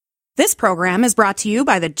This program is brought to you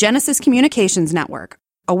by the Genesis Communications Network,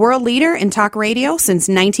 a world leader in talk radio since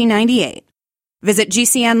 1998. Visit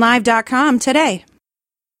GCNlive.com today.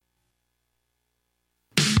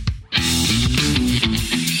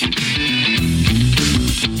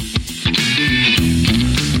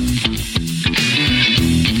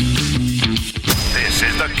 This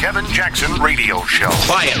is the Kevin Jackson Radio Show.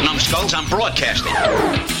 Quiet, numbskulls, I'm broadcasting.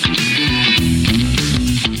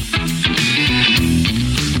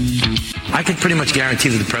 I can pretty much guarantee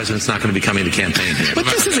that the president's not going to be coming to campaign here. But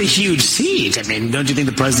this is a huge seat. I mean, don't you think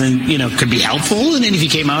the president, could be helpful? And then if he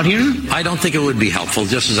came out here? I don't think it would be helpful,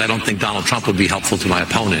 just as I don't think Donald Trump would be helpful to my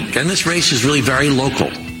opponent. And this race is really very local.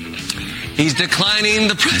 He's declining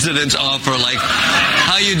the president's offer like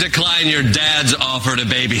how you decline your dad's offer to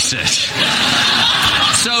babysit.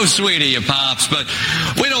 So sweet of you, Pops, but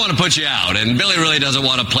we don't want to put you out, and Billy really doesn't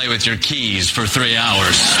want to play with your keys for 3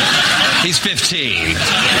 hours. He's 15.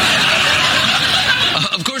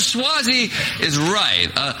 Of course, Swazi is right.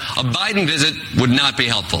 A Biden visit would not be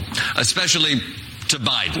helpful, especially to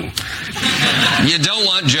Biden. You don't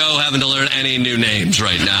want Joe having to learn any new names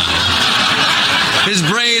right now. His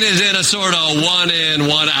brain is in a sort of one-in,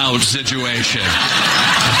 one-out situation.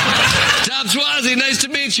 Tom Swazi, nice to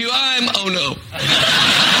meet you. Oh no.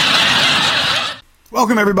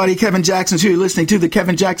 Welcome, everybody. Kevin Jackson here. You're listening to the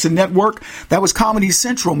Kevin Jackson Network. That was Comedy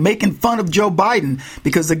Central making fun of Joe Biden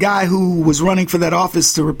because the guy who was running for that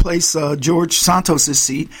office to replace George Santos'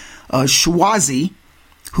 seat, Swazi,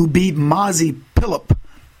 who beat Mazi Pilip,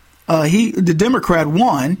 the Democrat,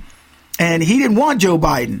 won, and he didn't want Joe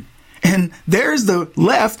Biden. And there's the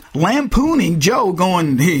left lampooning Joe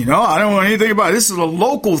going, I don't want anything about it. This is a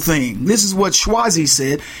local thing. This is what Swazi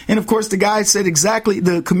said. And, of course, the guy said exactly,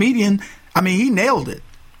 the comedian, he nailed it.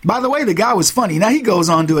 By the way, the guy was funny. Now, he goes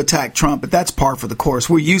on to attack Trump, but that's par for the course.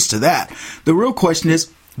 We're used to that. The real question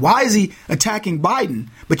is, why is he attacking Biden?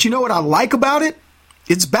 But you know what I like about it?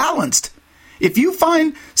 It's balanced. If you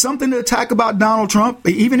find something to attack about Donald Trump,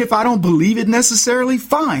 even if I don't believe it necessarily,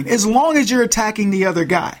 fine. As long as you're attacking the other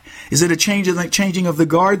guy. Is it a changing of the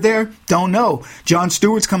guard there? Don't know. Jon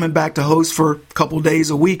Stewart's coming back to host for a couple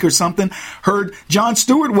days a week or something. Heard Jon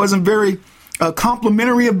Stewart wasn't very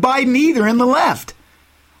complimentary of Biden either in the left.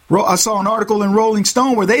 I saw an article in Rolling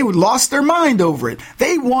Stone where they lost their mind over it.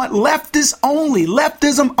 They want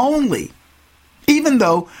leftism only. Even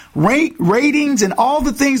though ratings and all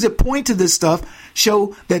the things that point to this stuff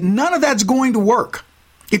show that none of that's going to work.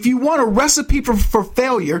 If you want a recipe for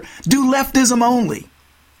failure, do leftism only.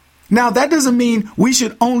 Now, that doesn't mean we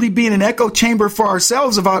should only be in an echo chamber for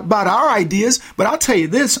ourselves about our ideas. But I'll tell you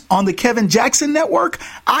this, on the Kevin Jackson Network,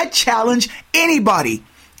 I challenge anybody.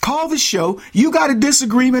 Call the show. You got a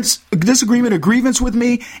disagreement, a grievance with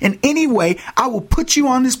me in any way, I will put you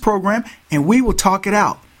on this program and we will talk it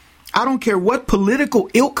out. I don't care what political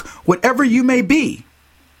ilk, whatever you may be.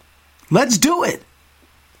 Let's do it.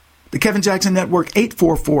 The Kevin Jackson Network,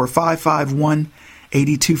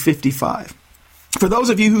 844-551-8255. For those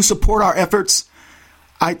of you who support our efforts,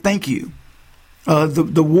 I thank you.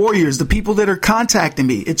 The warriors, the people that are contacting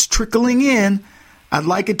me, it's trickling in. I'd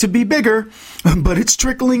like it to be bigger, but it's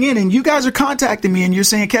trickling in. And you guys are contacting me and you're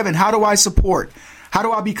saying, Kevin, how do I support? How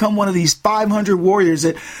do I become one of these 500 warriors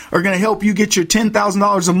that are going to help you get your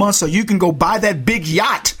 $10,000 a month so you can go buy that big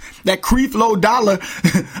yacht, that $3 dollar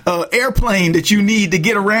airplane that you need to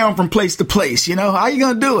get around from place to place? How are you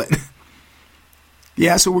going to do it?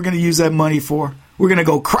 Yeah, that's what we're going to use that money for. We're going to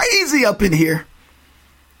go crazy up in here.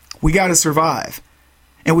 We got to survive.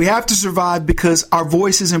 And we have to survive because our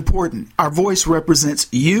voice is important. Our voice represents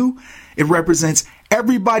you. It represents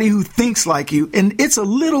everybody who thinks like you. And it's a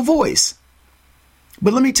little voice.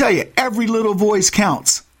 But let me tell you, every little voice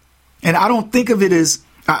counts. And I don't think of it as,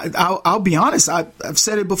 I'll be honest, I've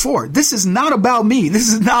said it before. This is not about me.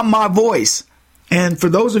 This is not my voice. And for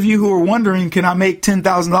those of you who are wondering, can I make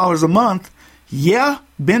 $10,000 a month? Yeah,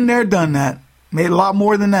 been there, done that. Made a lot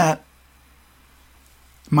more than that.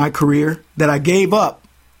 My career that I gave up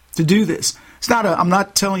to do this. I'm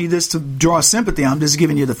not telling you this to draw sympathy. I'm just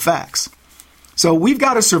giving you the facts. So we've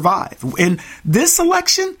got to survive. In this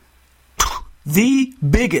election, the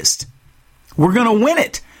biggest. We're going to win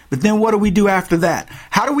it. But then what do we do after that?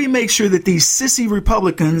 How do we make sure that these sissy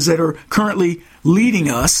Republicans that are currently leading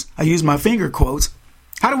us, I use my finger quotes,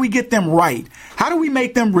 how do we get them right? How do we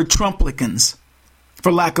make them Retrumplicans,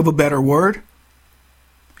 for lack of a better word?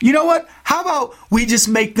 You know what? How about we just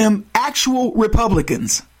make them actual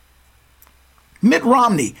Republicans? Mitt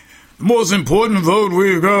Romney, the most important vote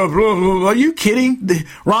we've got. Blah, blah, blah. Are you kidding?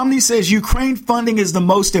 Romney says Ukraine funding is the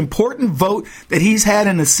most important vote that he's had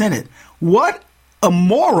in the Senate. What a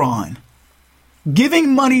moron.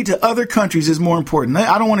 Giving money to other countries is more important.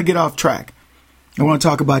 I don't want to get off track. I want to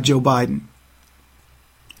talk about Joe Biden.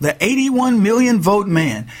 The 81 million vote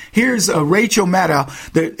man. Here's Rachel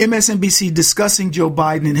Maddow, the MSNBC, discussing Joe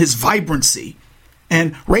Biden and his vibrancy.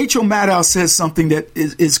 And Rachel Maddow says something that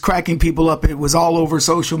is cracking people up. It was all over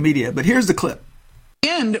social media. But here's the clip.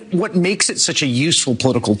 And what makes it such a useful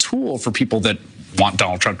political tool for people that want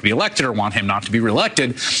Donald Trump to be elected or want him not to be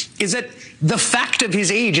reelected is that the fact of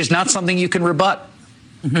his age is not something you can rebut.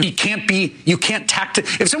 Mm-hmm. You can't tack to,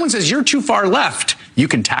 if someone says you're too far left, you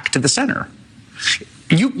can tack to the center.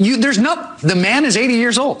 The man is 80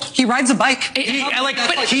 years old. He rides a bike.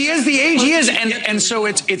 But he is the age he is. And so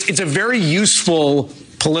it's a very useful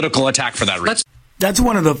political attack for that reason. That's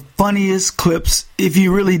one of the funniest clips. If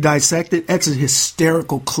you really dissect it, that's a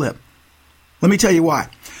hysterical clip. Let me tell you why.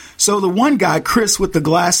 So the one guy, Chris with the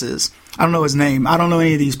glasses, I don't know his name. I don't know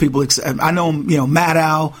any of these people. I know him,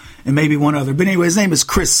 Maddow and maybe one other. But anyway, his name is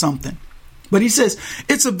Chris something. But he says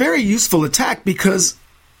it's a very useful attack because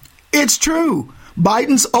it's true.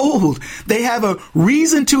 Biden's old. They have a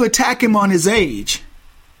reason to attack him on his age.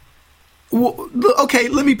 Well, okay,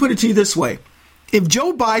 let me put it to you this way. If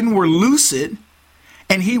Joe Biden were lucid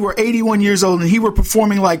and he were 81 years old and he were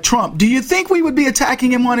performing like Trump, do you think we would be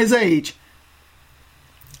attacking him on his age?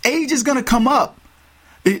 Age is going to come up.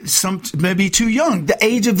 Some may be too young. The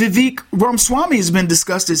age of Vivek Ramaswamy has been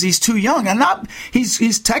discussed as he's too young. And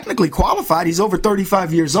he's technically qualified. He's over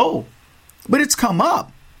 35 years old. But it's come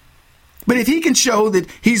up. But if he can show that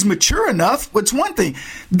he's mature enough, it's one thing.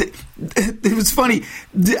 It was funny.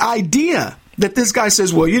 The idea that this guy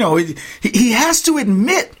says, well, he has to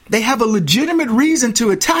admit they have a legitimate reason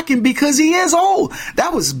to attack him because he is old.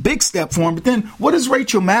 That was a big step for him. But then what does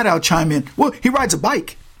Rachel Maddow chime in? Well, he rides a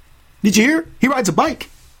bike. Did you hear? He rides a bike.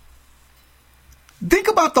 Think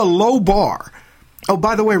about the low bar. Oh,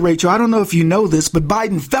 by the way, Rachel, I don't know if you know this, but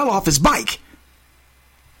Biden fell off his bike.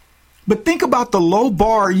 But think about the low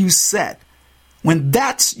bar you set when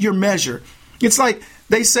that's your measure. It's like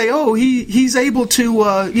they say, oh, he's able to,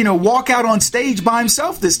 walk out on stage by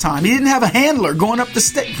himself this time. He didn't have a handler going up the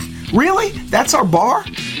stage. Really? That's our bar?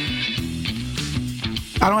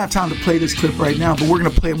 I don't have time to play this clip right now, but we're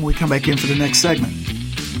going to play it when we come back in for the next segment.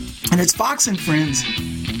 And it's Fox and Friends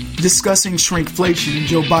discussing shrinkflation and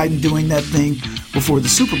Joe Biden doing that thing before the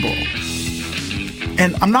Super Bowl.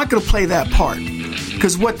 And I'm not going to play that part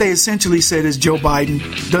because what they essentially said is Joe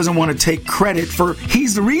Biden doesn't want to take credit for,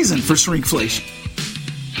 he's the reason for shrinkflation.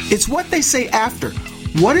 It's what they say after.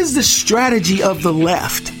 What is the strategy of the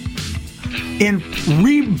left in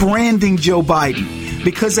rebranding Joe Biden?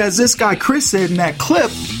 Because as this guy Chris said in that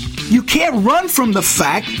clip, you can't run from the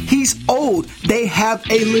fact he's old. They have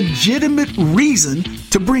a legitimate reason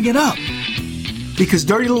to bring it up. Because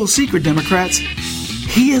dirty little secret, Democrats,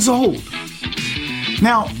 he is old.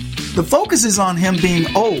 Now, the focus is on him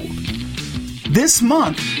being old. This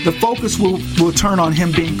month, the focus will turn on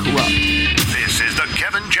him being corrupt. This is the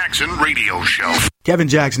Kevin Jackson Radio Show. Kevin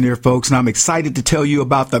Jackson here, folks, and I'm excited to tell you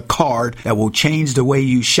about the card that will change the way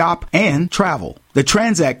you shop and travel. The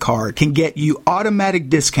Transact card can get you automatic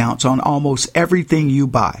discounts on almost everything you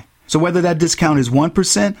buy. So whether that discount is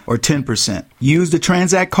 1% or 10%, use the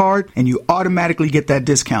Transact card and you automatically get that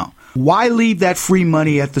discount. Why leave that free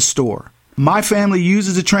money at the store? My family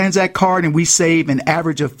uses the Transact card and we save an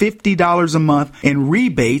average of $50 a month in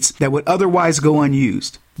rebates that would otherwise go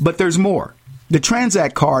unused. But there's more. The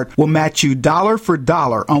Transact card will match you dollar for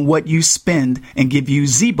dollar on what you spend and give you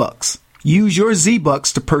Z-Bucks. Use your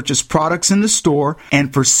Z-Bucks to purchase products in the store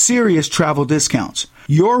and for serious travel discounts.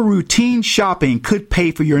 Your routine shopping could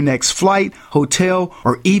pay for your next flight, hotel,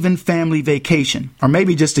 or even family vacation, or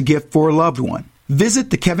maybe just a gift for a loved one. Visit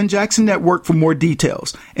the Kevin Jackson Network for more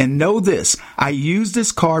details. And know this, I use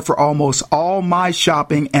this card for almost all my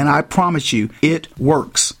shopping, and I promise you, it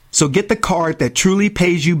works. So get the card that truly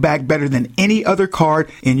pays you back better than any other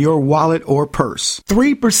card in your wallet or purse.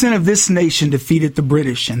 3% of this nation defeated the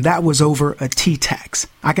British, and that was over a tea tax.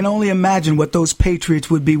 I can only imagine what those patriots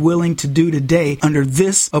would be willing to do today under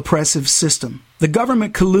this oppressive system. The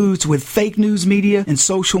government colludes with fake news media and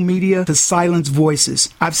social media to silence voices.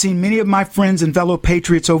 I've seen many of my friends and fellow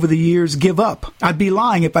patriots over the years give up. I'd be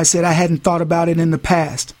lying if I said I hadn't thought about it in the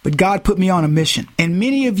past. But God put me on a mission, and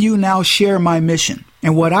many of you now share my mission.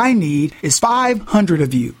 And what I need is 500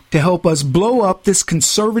 of you to help us blow up this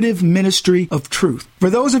conservative ministry of truth. For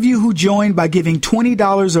those of you who joined by giving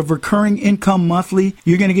 $20 of recurring income monthly,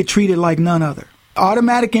 you're going to get treated like none other.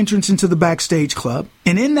 Automatic entrance into the Backstage Club.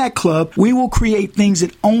 And in that club, we will create things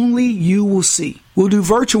that only you will see. We'll do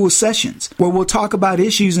virtual sessions where we'll talk about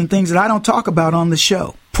issues and things that I don't talk about on the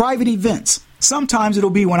show. Private events. Sometimes it'll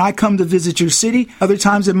be when I come to visit your city. Other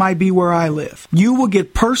times it might be where I live. You will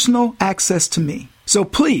get personal access to me. So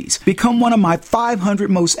please become one of my 500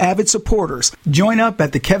 most avid supporters. Join up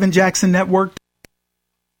at the Kevin Jackson Network.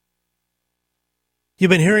 You've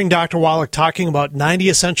been hearing Dr. Wallach talking about 90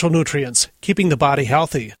 essential nutrients, keeping the body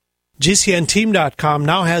healthy. GCNteam.com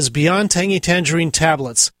now has Beyond Tangy Tangerine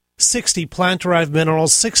tablets, 60 plant-derived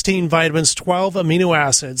minerals, 16 vitamins, 12 amino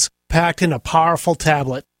acids, packed in a powerful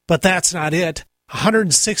tablet. But that's not it.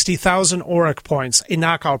 160,000 ORAC points, a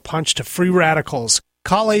knockout punch to free radicals.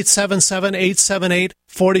 Call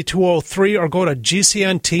 877-878-4203 or go to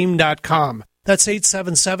GCNteam.com. That's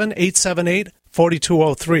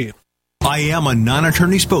 877-878-4203. I am a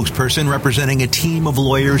non-attorney spokesperson representing a team of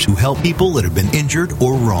lawyers who help people that have been injured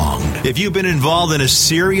or wronged. If you've been involved in a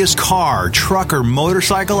serious car, truck, or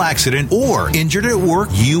motorcycle accident or injured at work,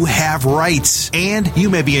 you have rights, and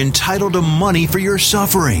you may be entitled to money for your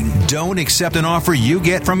suffering. Don't accept an offer you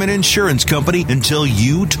get from an insurance company until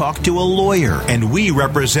you talk to a lawyer, and we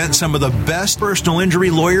represent some of the best personal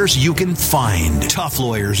injury lawyers you can find. Tough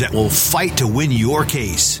lawyers that will fight to win your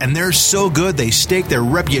case, and they're so good they stake their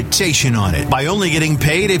reputation on it by only getting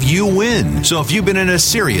paid if you win. So if you've been in a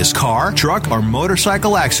serious car, truck, or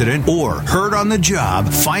motorcycle accident or hurt on the job,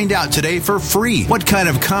 find out today for free what kind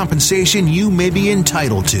of compensation you may be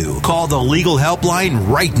entitled to. Call the legal helpline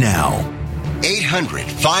right now.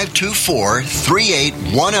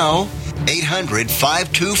 800-524-3810.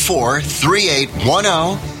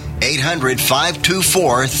 800-524-3810.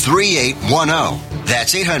 800-524-3810.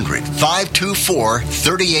 That's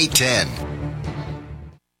 800-524-3810.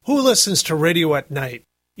 Who listens to radio at night?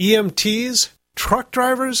 EMTs, truck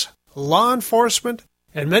drivers, law enforcement,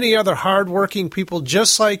 and many other hard-working people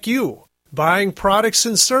just like you, buying products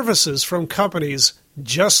and services from companies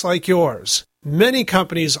just like yours. Many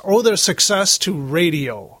companies owe their success to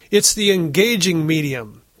radio. It's the engaging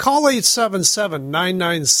medium. Call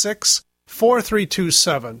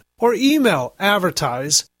 877-996-4327 or email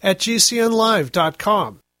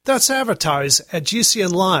advertise@gcnlive.com. That's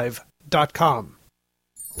advertise@gcnlive.com.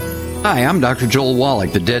 Hi, I'm Dr. Joel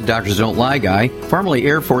Wallach, the Dead Doctors Don't Lie guy, formerly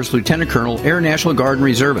Air Force Lieutenant Colonel, Air National Guard and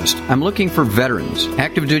Reservist. I'm looking for veterans,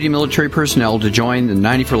 active duty military personnel to join the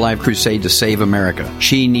 90 for Life crusade to save America.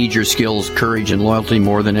 She needs your skills, courage, and loyalty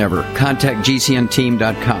more than ever. Contact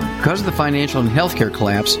GCNteam.com. Because of the financial and healthcare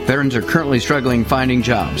collapse, veterans are currently struggling finding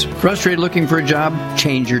jobs. Frustrated looking for a job?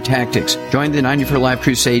 Change your tactics. Join the 90 for Life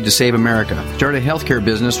crusade to save America. Start a healthcare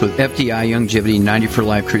business with FDI Longevity 90 for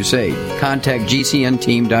Life crusade. Contact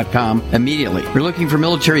GCNteam.com immediately. We're looking for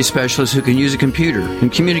military specialists who can use a computer and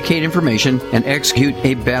communicate information and execute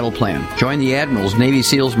a battle plan. Join the admirals, Navy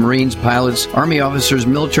SEALs, Marines, pilots, Army officers,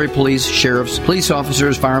 military police, sheriffs, police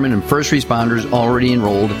officers, firemen, and first responders already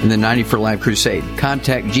enrolled in the 90 for Life crusade.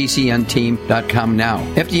 Contact GCNteam.com now.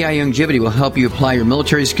 FDI Longevity will help you apply your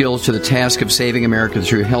military skills to the task of saving America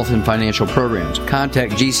through health and financial programs.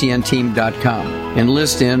 Contact GCNteam.com.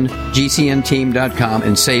 Enlist in GCNteam.com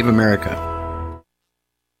and save America.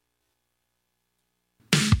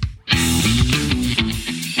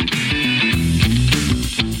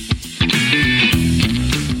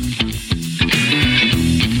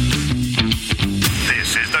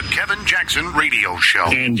 Jackson Radio Show.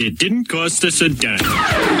 And it didn't cost us a dime.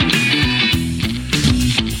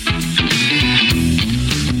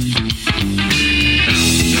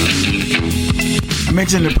 I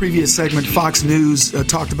mentioned in the previous segment, Fox News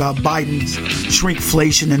talked about Biden's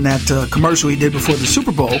shrinkflation in that commercial he did before the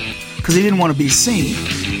Super Bowl because he didn't want to be seen.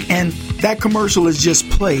 And that commercial is just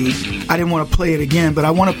played. I didn't want to play it again, but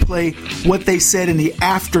I want to play what they said in the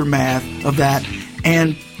aftermath of that.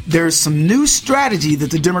 And there's some new strategy that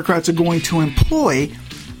the Democrats are going to employ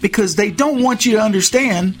because they don't want you to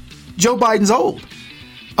understand Joe Biden's old.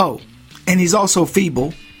 Oh, and he's also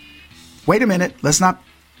feeble. Wait a minute.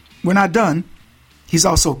 We're not done. He's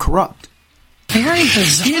also corrupt. Very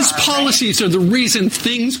bizarre. His policies are the reason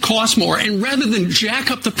things cost more. And rather than jack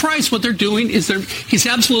up the price, what they're doing is he's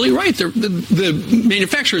absolutely right. The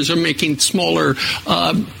manufacturers are making smaller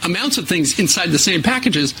amounts of things inside the same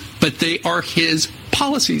packages, but they are his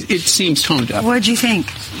policies. It seems tone deaf. What did you think?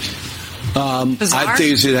 I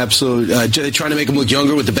think it's an absolute. They're trying to make him look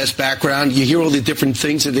younger with the best background. You hear all the different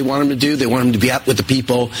things that they want him to do. They want him to be out with the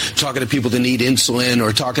people, talking to people that need insulin,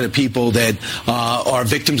 or talking to people that are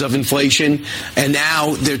victims of inflation. And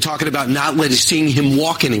now they're talking about not seeing him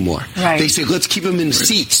walk anymore. Right. They say, let's keep him in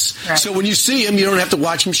seats. Right. So when you see him, you don't have to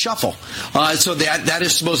watch him shuffle. So that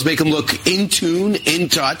is supposed to make him look in tune, in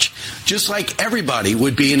touch, just like everybody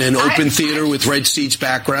would be in an open theater with red seats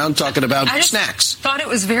background talking about snacks. I thought it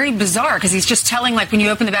was very bizarre. because he's just telling, like, when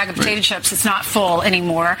you open the bag of potato chips, it's not full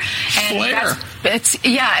anymore. And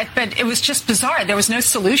but it was just bizarre. There was no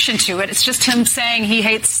solution to it. It's just him saying he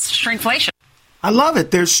hates shrinkflation. I love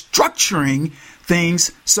it. They're structuring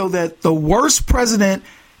things so that the worst president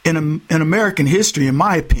in American history, in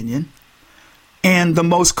my opinion, and the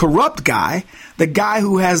most corrupt guy, the guy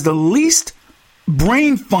who has the least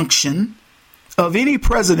brain function of any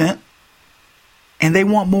president, and they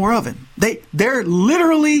want more of him. They're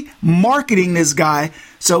literally marketing this guy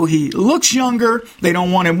so he looks younger. They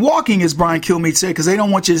don't want him walking, as Brian Kilmeade said, because they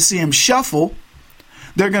don't want you to see him shuffle.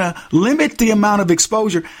 They're going to limit the amount of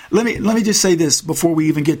exposure. Let me just say this before we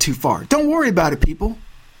even get too far. Don't worry about it, people.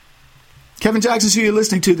 Kevin Jackson's who you're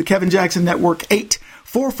listening to, the Kevin Jackson Network,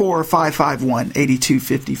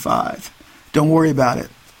 844-551-8255. Don't worry about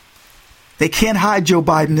it. They can't hide Joe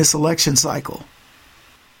Biden this election cycle.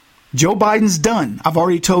 Joe Biden's done. I've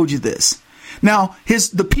already told you this. Now,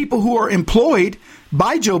 the people who are employed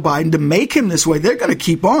by Joe Biden to make him this way, they're going to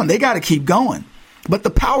keep on. They got to keep going. But the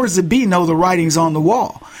powers that be know the writing's on the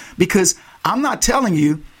wall, because I'm not telling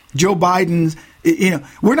you Joe Biden,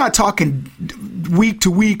 we're not talking week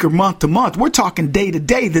to week or month to month. We're talking day to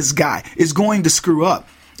day. This guy is going to screw up.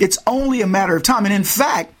 It's only a matter of time. And in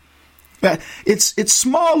fact, it's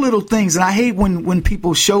small little things. And I hate when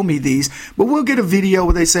people show me these, but we'll get a video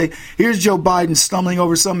where they say, here's Joe Biden stumbling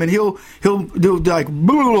over something. And he'll do like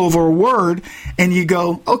over a word. And you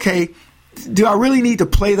go, okay, do I really need to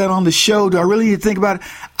play that on the show? Do I really need to think about it?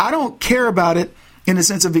 I don't care about it in the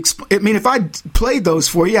sense of, if I played those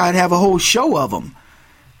for you, I'd have a whole show of them.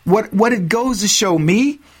 What it goes to show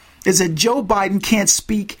me is that Joe Biden can't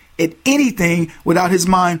speak at anything without his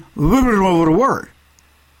mind over the word.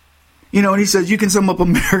 And he says, you can sum up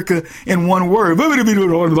America in one word.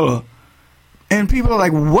 And people are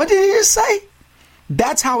like, what did he just say?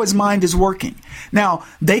 That's how his mind is working. Now,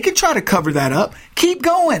 they can try to cover that up. Keep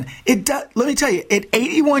going. Let me tell you, at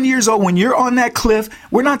 81 years old, when you're on that cliff,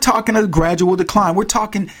 we're not talking a gradual decline. We're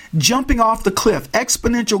talking jumping off the cliff.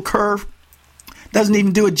 Exponential curve doesn't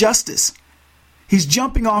even do it justice. He's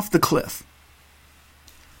jumping off the cliff.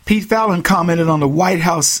 Pete Fallon commented on the White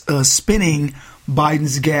House spinning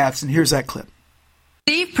Biden's gaffes, and here's that clip.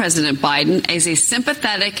 Perceive President Biden as a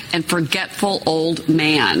sympathetic and forgetful old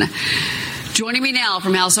man. Joining me now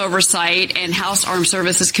from House Oversight and House Armed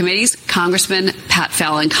Services Committees, Congressman Pat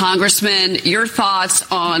Fallon. Congressman, your thoughts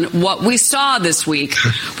on what we saw this week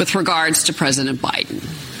with regards to President Biden?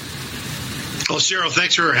 Well, Cheryl,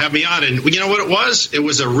 thanks for having me on. And you know what it was? It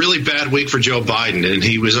was a really bad week for Joe Biden, and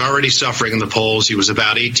he was already suffering in the polls. He was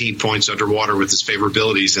about 18 points underwater with his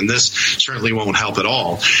favorabilities, and this certainly won't help at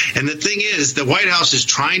all. And the thing is, the White House is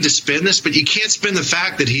trying to spin this, but you can't spin the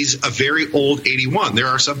fact that he's a very old 81. There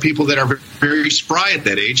are some people that are very spry at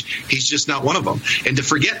that age. He's just not one of them. And to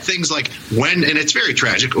forget things like when, and it's very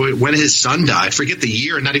tragic, when his son died, forget the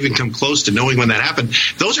year and not even come close to knowing when that happened.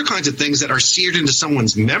 Those are kinds of things that are seared into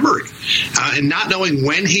someone's memory. And not knowing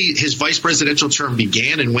when his vice presidential term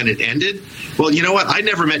began and when it ended. Well, you know what? I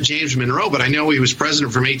never met James Monroe, but I know he was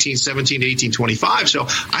president from 1817 to 1825. So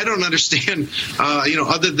I don't understand,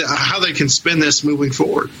 other than how they can spin this moving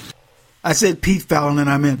forward. I said Pete Fallon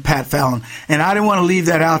and I meant Pat Fallon. And I didn't want to leave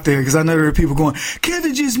that out there because I know there are people going,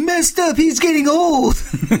 Kevin just messed up. He's getting old.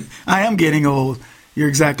 I am getting old. You're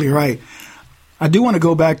exactly right. I do want to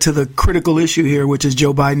go back to the critical issue here, which is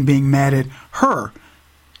Joe Biden being mad at her.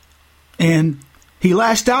 And he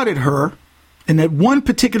lashed out at her in that one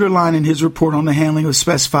particular line in his report on the handling of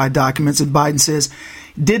specified documents. And Biden says,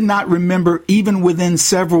 did not remember even within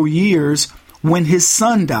several years when his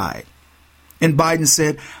son died. And Biden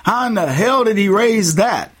said, how in the hell did he raise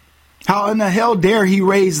that? How in the hell dare he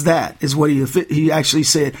raise that, is what he actually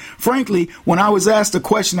said. Frankly, when I was asked the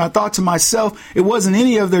question, I thought to myself, it wasn't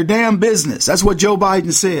any of their damn business. That's what Joe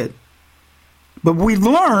Biden said. But we've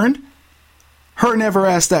learned her never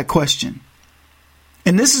asked that question.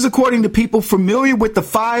 And this is according to people familiar with the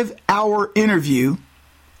 5-hour interview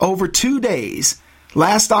over 2 days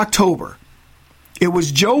last October. It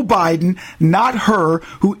was Joe Biden, not her,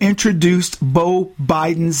 who introduced Beau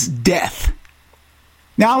Biden's death.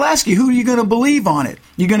 Now, I'll ask you, who are you going to believe on it?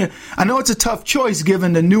 I know it's a tough choice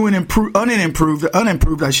given the new and unimproved,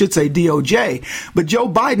 DOJ, but Joe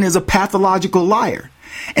Biden is a pathological liar.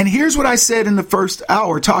 And here's what I said in the first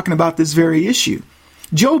hour talking about this very issue.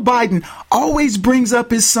 Joe Biden always brings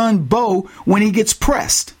up his son Beau when he gets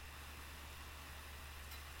pressed.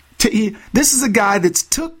 This is a guy that's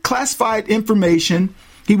took classified information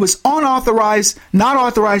He was unauthorized, not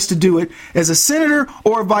authorized to do it as a senator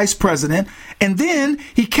or a vice president. And then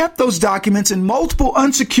he kept those documents in multiple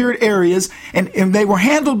unsecured areas, and they were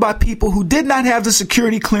handled by people who did not have the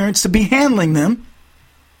security clearance to be handling them.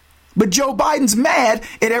 But Joe Biden's mad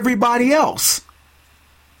at everybody else.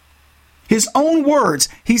 His own words,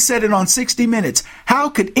 he said it on 60 Minutes. How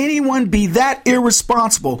could anyone be that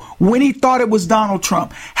irresponsible when he thought it was Donald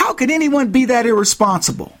Trump? How could anyone be that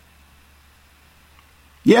irresponsible?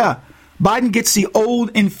 Yeah, Biden gets the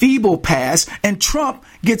old and feeble pass, and Trump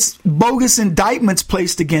gets bogus indictments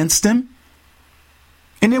placed against him.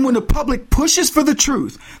 And then when the public pushes for the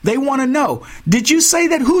truth, they want to know, did you say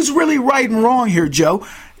that? Who's really right and wrong here, Joe?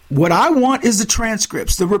 What I want is the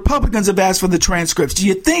transcripts. The Republicans have asked for the transcripts. Do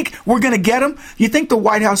you think we're going to get them? You think the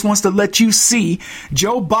White House wants to let you see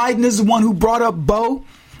Joe Biden is the one who brought up Beau?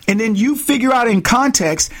 And then you figure out in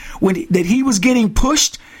context that he was getting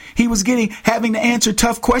pushed. He was having to answer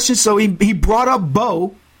tough questions, so he brought up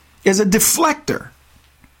Beau as a deflector.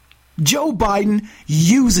 Joe Biden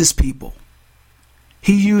uses people.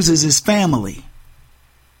 He uses his family.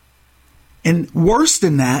 And worse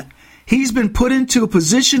than that, he's been put into a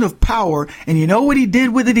position of power, and you know what he did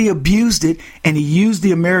with it? He abused it, and he used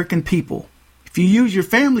the American people. If you use your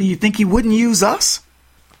family, you think he wouldn't use us?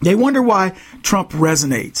 They wonder why Trump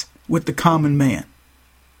resonates with the common man.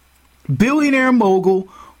 Billionaire mogul,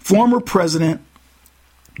 former president,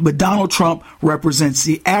 but Donald Trump represents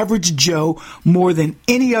the average Joe more than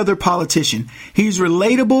any other politician. He's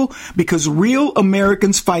relatable because real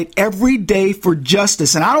Americans fight every day for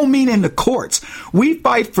justice. And I don't mean in the courts. We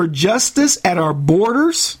fight for justice at our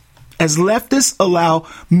borders as leftists allow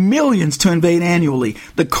millions to invade annually.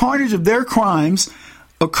 The carnage of their crimes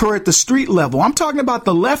occur at the street level. I'm talking about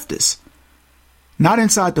the leftists. Not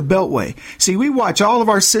inside the Beltway. See, we watch all of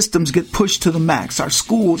our systems get pushed to the max. Our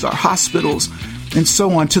schools, our hospitals, and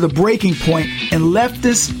so on, to the breaking point. And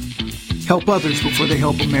leftists help others before they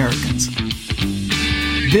help Americans.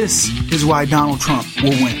 This is why Donald Trump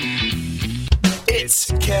will win.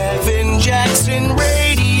 It's Kevin Jackson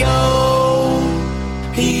Radio.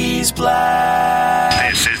 He's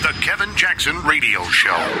black. This is the Kevin Jackson Radio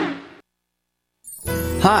Show.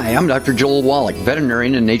 Hi, I'm Dr. Joel Wallach,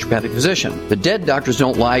 veterinarian and naturopathic physician, the Dead Doctors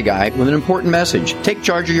Don't Lie guy, with an important message. Take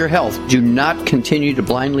charge of your health. Do not continue to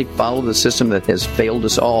blindly follow the system that has failed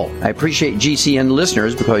us all. I appreciate GCN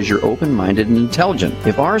listeners because you're open-minded and intelligent.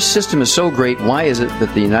 If our system is so great, why is it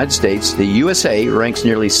that the United States, the USA, ranks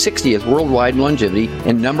nearly 60th worldwide in longevity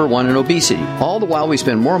and number 1 in obesity? All the while we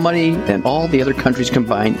spend more money than all the other countries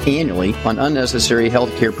combined annually on unnecessary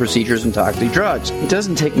healthcare procedures and toxic drugs. It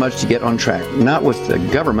doesn't take much to get on track, not with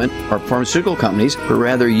the government or pharmaceutical companies, but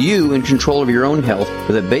rather you in control of your own health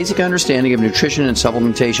with a basic understanding of nutrition and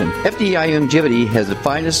supplementation. FDI Longevity has the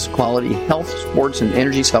finest quality health, sports, and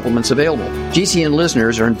energy supplements available. GCN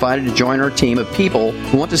listeners are invited to join our team of people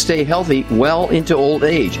who want to stay healthy well into old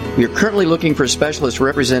age. We are currently looking for specialists to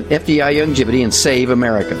represent FDI Longevity and save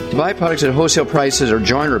America. To buy products at wholesale prices or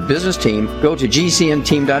join our business team, go to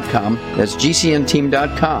GCNteam.com. That's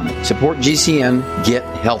GCNteam.com. Support GCN. Get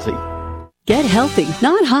healthy. Get healthy,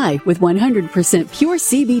 not high, with 100% pure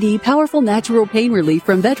CBD powerful natural pain relief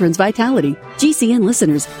from Veterans Vitality. GCN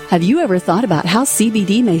listeners, have you ever thought about how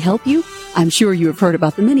CBD may help you? I'm sure you have heard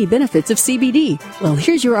about the many benefits of CBD. Well,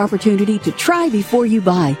 here's your opportunity to try before you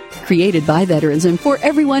buy. Created by veterans and for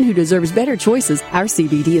everyone who deserves better choices, our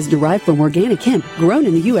CBD is derived from organic hemp, grown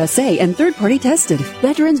in the USA and third-party tested.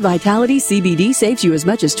 Veterans Vitality CBD saves you as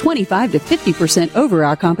much as 25 to 50% over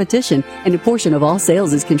our competition, and a portion of all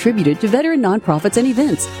sales is contributed to veteran nonprofits and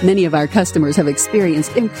events. Many of our customers have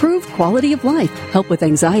experienced improved quality of life, help with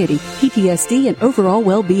anxiety, PTSD, and overall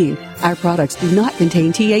well-being. Our products do not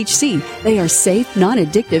contain THC. They are safe,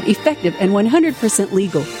 non-addictive, effective, and 100%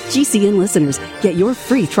 legal. GCN listeners, get your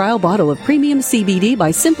free trial bottle of premium CBD by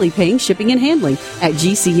simply paying shipping and handling at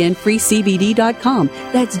GCNFreeCBD.com.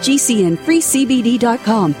 That's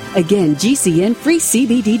GCNFreeCBD.com. Again,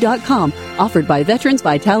 GCNFreeCBD.com. Offered by Veterans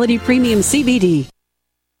Vitality Premium CBD.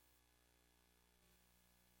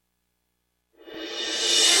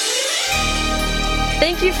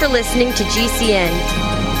 Thank you for listening to GCN.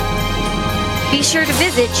 Be sure to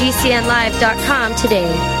visit GCNlive.com today.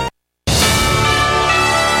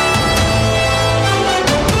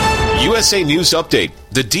 USA News Update.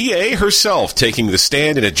 The DA herself taking the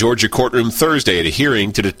stand in a Georgia courtroom Thursday at a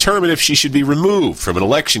hearing to determine if she should be removed from an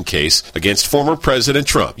election case against former President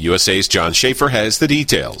Trump. USA's John Schaefer has the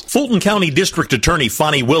details. Fulton County District Attorney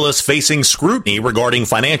Fonnie Willis facing scrutiny regarding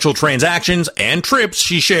financial transactions and trips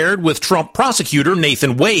she shared with Trump prosecutor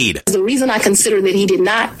Nathan Wade. The reason I consider that he did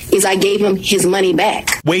not is I gave him his money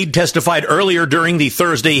back. Wade testified earlier during the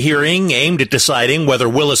Thursday hearing aimed at deciding whether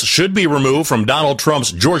Willis should be removed from Donald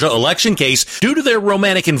Trump's Georgia election case due to their romantic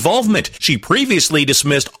involvement. She previously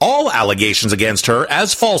dismissed all allegations against her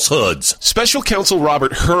as falsehoods. Special counsel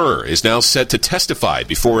Robert Hur is now set to testify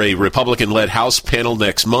before a Republican-led House panel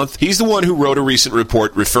next month. He's the one who wrote a recent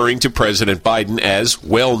report referring to President Biden as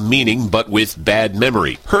well-meaning but with bad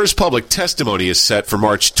memory. Hur's public testimony is set for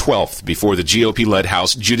March 12th before the GOP-led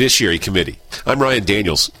House Judiciary Committee. I'm Ryan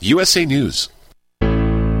Daniels, USA News.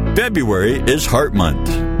 February is Heart Month,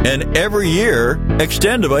 and every year,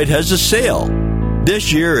 Extendivite has a sale.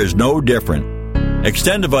 This year is no different.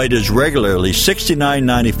 Extendivite is regularly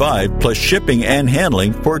 $69.95 plus shipping and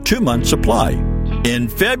handling for a 2-month supply. In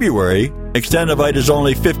February, Extendivite is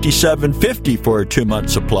only $57.50 for a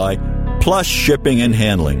 2-month supply plus shipping and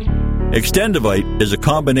handling. Extendivite is a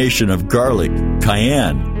combination of garlic,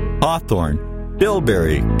 cayenne, hawthorn,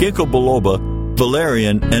 bilberry, ginkgo biloba,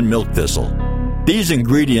 valerian, and milk thistle. These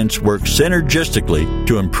ingredients work synergistically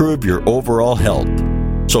to improve your overall health.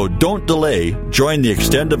 So don't delay. Join the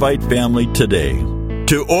Extendivite family today.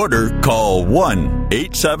 To order, call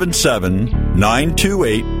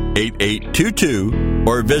 1-877-928-8822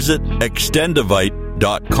 or visit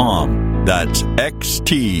extendivite.com. That's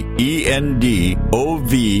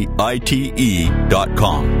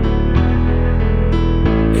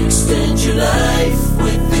XTENDOVITE.com. Extend your life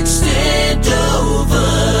with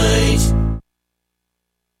Extendovite.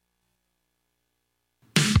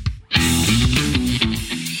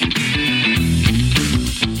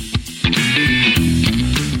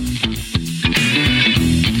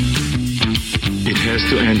 Has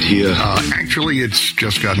to end here. Actually, it's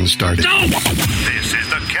just gotten started. This is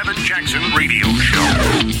the Kevin Jackson Radio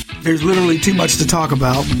Show. There's literally too much to talk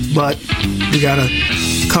about, but we got to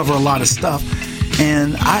cover a lot of stuff.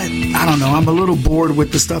 And I don't know, I'm a little bored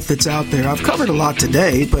with the stuff that's out there. I've covered a lot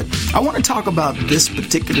today, but I want to talk about this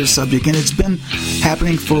particular subject, and it's been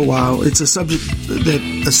happening for a while. It's a subject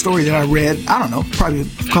a story that I read, I don't know, probably a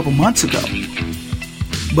couple months ago.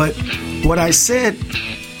 But what I said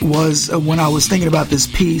was when I was thinking about this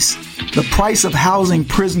piece, the price of housing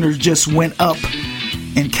prisoners just went up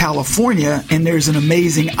in California, and there's an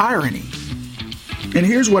amazing irony. And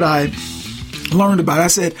here's what I learned about it. I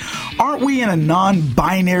said, aren't we in a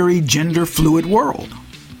non-binary, gender-fluid world?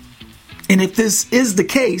 And if this is the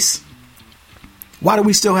case, why do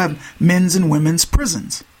we still have men's and women's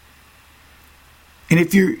prisons? And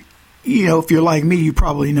if you're like me, you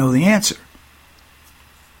probably know the answer.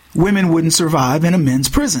 Women wouldn't survive in a men's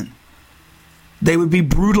prison. They would be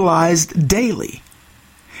brutalized daily.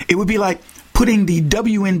 It would be like putting the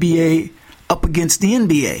WNBA up against the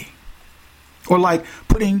NBA. Or like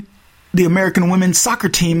putting the American women's soccer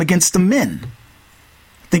team against the men. I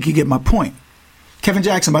think you get my point. Kevin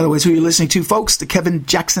Jackson, by the way, is who you're listening to, folks. The Kevin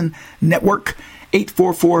Jackson Network,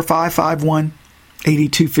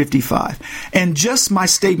 844-551-8255. And just my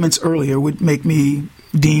statements earlier would make me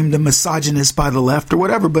deemed a misogynist by the left or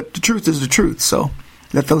whatever, but the truth is the truth, so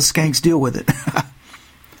let those skanks deal with it.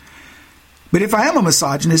 But if I am a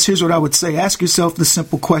misogynist, here's what I would say. Ask yourself the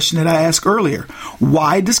simple question that I asked earlier.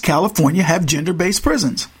 Why does California have gender-based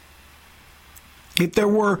prisons? If there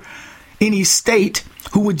were any state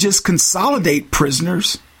who would just consolidate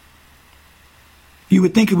prisoners, you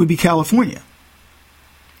would think it would be California.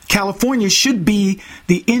 California should be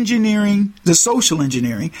the social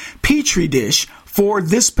engineering petri dish for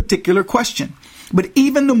this particular question. But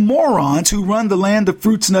even the morons who run the land of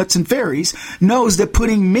fruits, nuts, and fairies knows that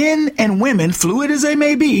putting men and women, fluid as they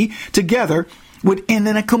may be, together would end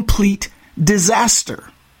in a complete disaster.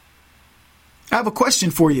 I have a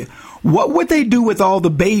question for you. What would they do with all the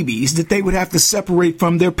babies that they would have to separate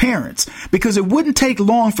from their parents? Because it wouldn't take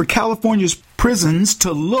long for California's prisons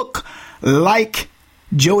to look like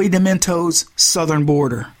Joey Demento's southern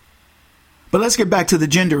border. But let's get back to the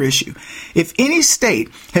gender issue. If any state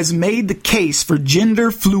has made the case for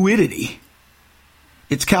gender fluidity,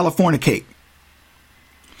 it's California.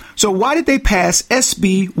 So why did they pass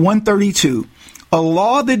SB 132, a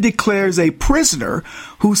law that declares a prisoner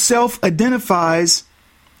who self-identifies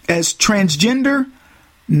as transgender,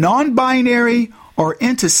 non-binary, or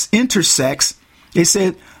intersex, they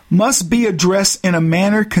said, must be addressed in a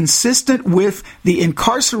manner consistent with the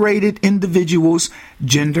incarcerated individual's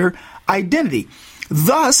gender identity.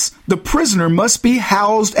 Thus, the prisoner must be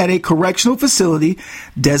housed at a correctional facility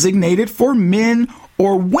designated for men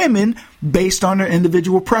or women based on their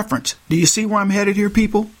individual preference. Do you see where I'm headed here,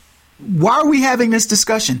 people? Why are we having this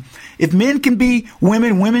discussion? If men can be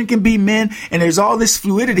women, women can be men, and there's all this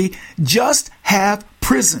fluidity, just have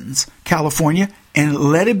prisons, California, and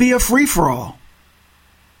let it be a free-for-all.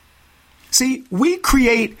 See, we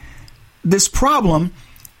create this problem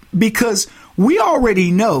because we already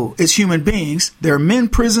know as human beings there are men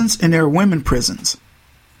prisons and there are women prisons.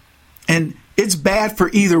 And it's bad for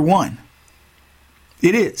either one.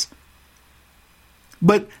 It is.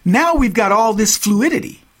 But now we've got all this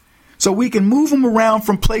fluidity. So we can move them around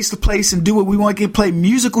from place to place and do what we want to play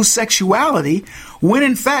musical sexuality, when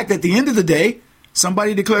in fact, at the end of the day,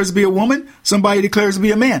 somebody declares to be a woman, somebody declares to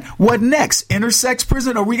be a man. What next? Intersex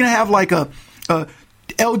prison? Are we going to have like a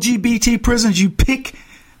LGBT prisons? You pick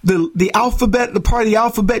the alphabet, the part of the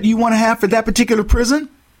alphabet you want to have for that particular prison?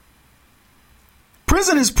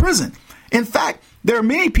 Prison is prison. In fact, there are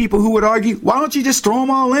many people who would argue, why don't you just throw them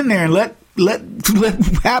all in there and let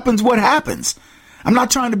happens what happens? I'm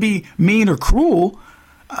not trying to be mean or cruel.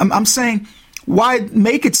 I'm saying, why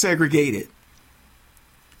make it segregated?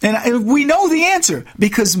 And we know the answer,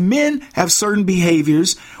 because men have certain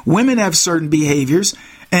behaviors, women have certain behaviors,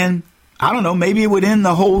 and I don't know, maybe it would end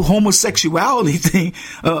the whole homosexuality thing,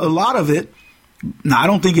 a lot of it. Now, I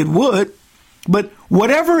don't think it would, but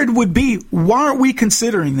whatever it would be, why aren't we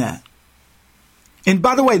considering that? And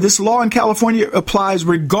by the way, this law in California applies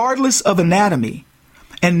regardless of anatomy.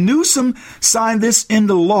 And Newsom signed this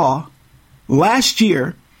into law last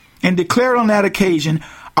year and declared on that occasion,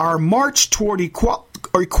 our march toward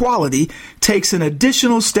equality takes an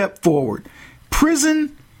additional step forward.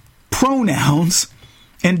 Prison pronouns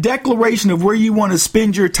and declaration of where you want to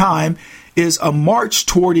spend your time is a march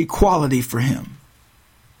toward equality for him.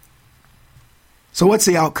 So what's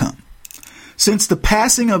the outcome? Since the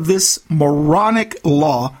passing of this moronic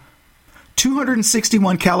law,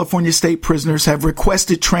 261 California state prisoners have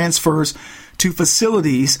requested transfers to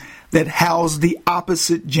facilities that house the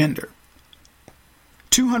opposite gender.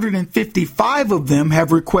 255 of them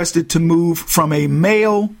have requested to move from a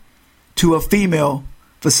male to a female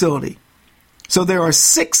facility. So there are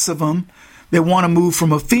 6 of them that want to move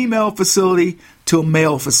from a female facility to a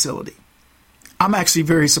male facility. I'm actually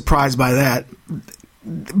very surprised by that,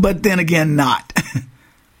 but then again, not.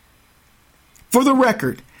 For the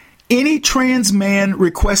record, any trans man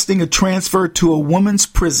requesting a transfer to a woman's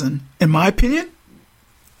prison, in my opinion,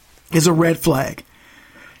 is a red flag.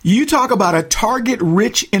 You talk about a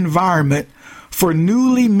target-rich environment for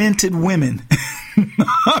newly minted women.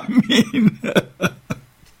 I mean,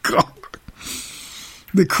 God.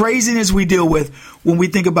 The craziness we deal with when we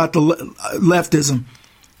think about the leftism.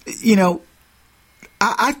 You know,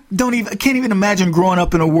 I can't even imagine growing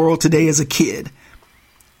up in a world today as a kid.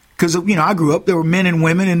 Because, you know, I grew up, there were men and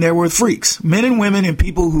women and there were freaks. Men and women and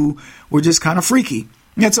people who were just kind of freaky.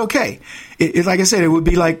 That's okay. Like I said, it would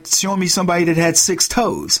be like showing me somebody that had 6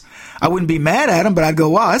 toes. I wouldn't be mad at them, but I'd go,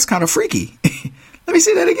 wow, that's kind of freaky. Let me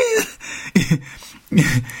say that again.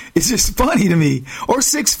 It's just funny to me. Or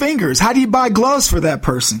 6 fingers. How do you buy gloves for that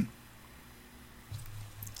person?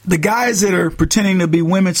 The guys that are pretending to be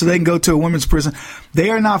women so they can go to a women's prison, they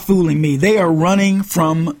are not fooling me. They are running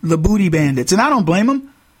from the booty bandits. And I don't blame them.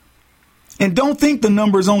 And don't think the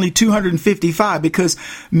number is only 255, because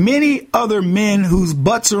many other men whose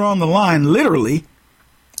butts are on the line literally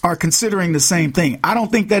are considering the same thing. I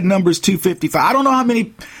don't think that number is 255. I don't know how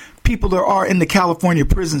many people there are in the California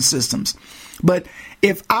prison systems. But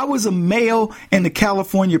if I was a male in the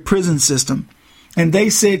California prison system and they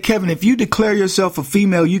said, Kevin, if you declare yourself a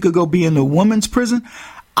female, you could go be in the woman's prison,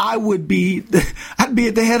 I'd be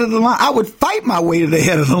at the head of the line. I would fight my way to the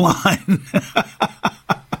head of the line.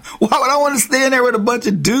 Why would I want to stand there with a bunch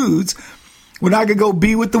of dudes when I could go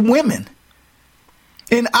be with the women?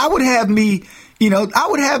 And I would have me,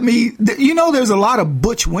 there's a lot of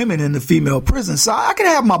butch women in the female prison. So I could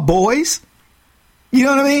have my boys, you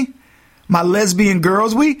know what I mean? My lesbian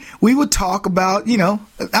girls. We would talk about,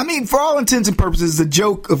 for all intents and purposes, the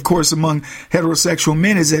joke, of course, among heterosexual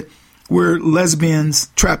men is that we're lesbians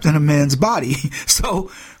trapped in a man's body. So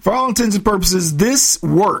for all intents and purposes, this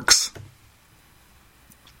works.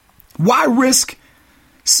 Why risk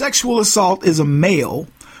sexual assault as a male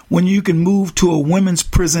when you can move to a women's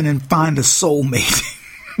prison and find a soulmate?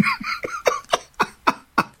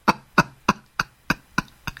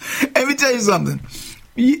 Let me tell you something.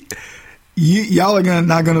 Y'all are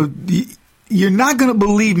you're not gonna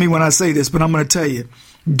believe me when I say this, but I'm gonna tell you.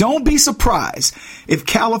 Don't be surprised if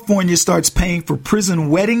California starts paying for prison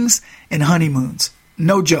weddings and honeymoons.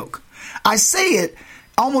 No joke. I say it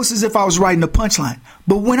almost as if I was writing a punchline.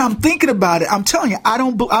 But when I'm thinking about it, I'm telling you,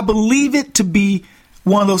 I believe it to be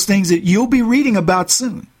one of those things that you'll be reading about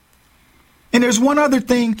soon. And there's one other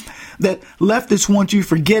thing that leftists want you to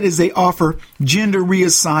forget is they offer gender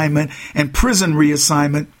reassignment and prison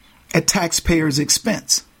reassignment at taxpayers'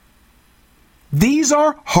 expense. These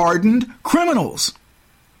are hardened criminals.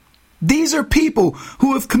 These are people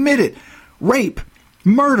who have committed rape,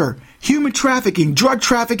 murder, human trafficking, drug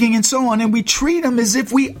trafficking, and so on, and we treat them as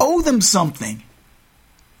if we owe them something.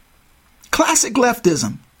 Classic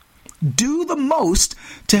leftism. Do the most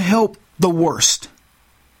to help the worst.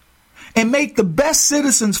 And make the best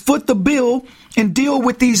citizens foot the bill and deal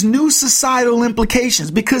with these new societal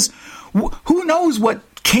implications. Because who knows what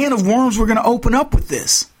can of worms we're going to open up with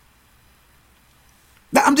this.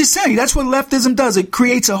 I'm just telling you, that's what leftism does. It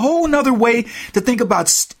creates a whole nother way to think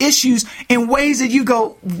about issues in ways that you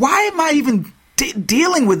go, why am I even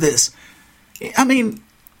dealing with this? I mean,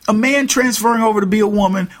 a man transferring over to be a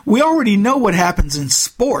woman, we already know what happens in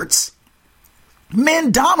sports.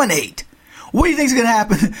 Men dominate. What do you think is going to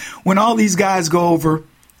happen when all these guys go over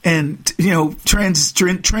and,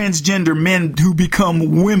 transgender men who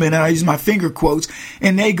become women, and I use my finger quotes,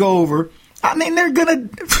 and they go over? I mean,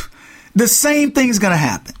 the same thing's going to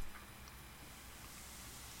happen.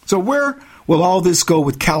 So where will all this go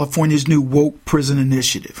with California's new woke prison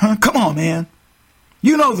initiative? Come on, man.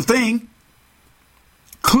 You know the thing.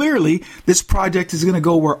 Clearly, this project is going to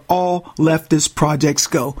go where all leftist projects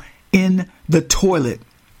go, in the toilet.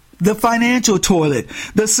 The financial toilet,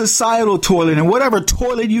 the societal toilet, and whatever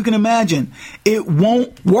toilet you can imagine. It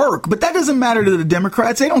won't work. But that doesn't matter to the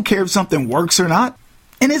Democrats. They don't care if something works or not.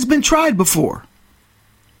 And it's been tried before.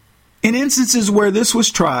 In instances where this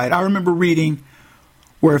was tried, I remember reading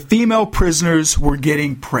where female prisoners were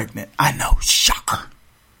getting pregnant. I know, shocker.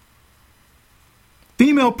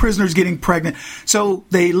 Female prisoners getting pregnant. So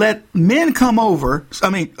they let men come over.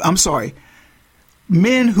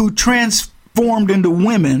 Men who transformed into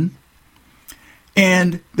women,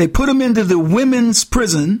 and they put them into the women's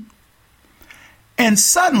prison, and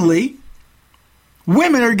suddenly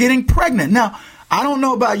women are getting pregnant. Now, I don't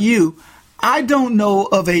know about you. I don't know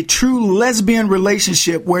of a true lesbian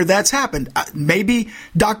relationship where that's happened. Maybe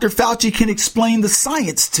Dr. Fauci can explain the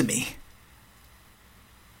science to me.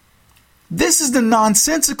 This is the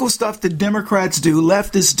nonsensical stuff that Democrats do,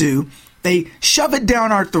 leftists do. They shove it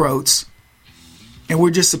down our throats, and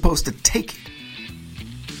we're just supposed to take it.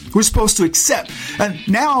 We're supposed to accept. And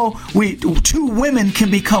now two women can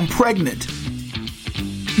become pregnant.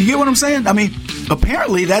 You get what I'm saying? I mean,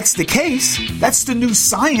 apparently that's the case. That's the new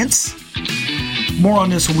science. More on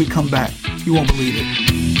this when we come back. You won't believe it.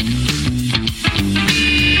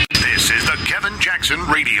 This is the Kevin Jackson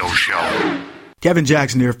Radio Show. Kevin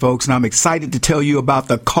Jackson here, folks, and I'm excited to tell you about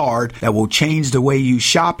the card that will change the way you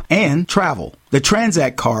shop and travel. The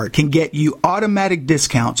Transact card can get you automatic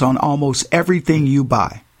discounts on almost everything you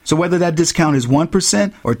buy. So whether that discount is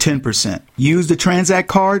 1% or 10%, use the Transact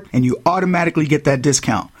card and you automatically get that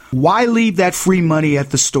discount. Why leave that free money at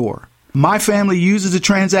the store? My family uses the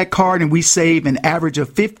Transact card and we save an average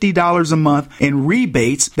of $50 a month in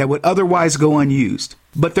rebates that would otherwise go unused.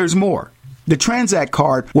 But there's more. The Transact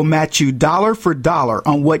card will match you dollar for dollar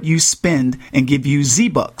on what you spend and give you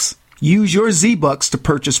Z-Bucks. Use your Z-Bucks to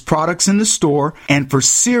purchase products in the store and for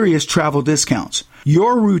serious travel discounts.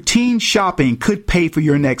 Your routine shopping could pay for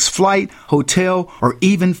your next flight, hotel, or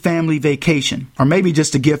even family vacation, or maybe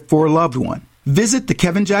just a gift for a loved one. Visit the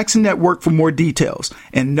Kevin Jackson Network for more details.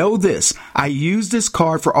 And know this, I use this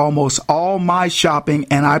card for almost all my shopping,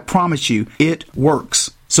 and I promise you, it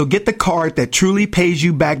works. So get the card that truly pays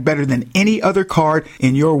you back better than any other card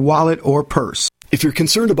in your wallet or purse. If you're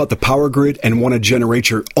concerned about the power grid and want to generate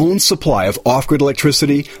your own supply of off-grid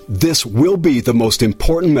electricity, this will be the most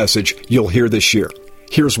important message you'll hear this year.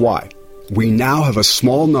 Here's why. We now have a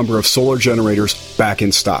small number of solar generators back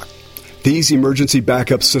in stock. These emergency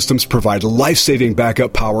backup systems provide life-saving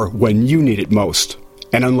backup power when you need it most.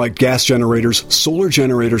 And unlike gas generators, solar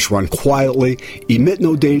generators run quietly, emit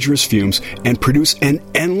no dangerous fumes, and produce an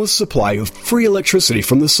endless supply of free electricity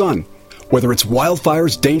from the sun. Whether it's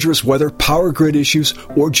wildfires, dangerous weather, power grid issues,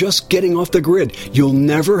 or just getting off the grid, you'll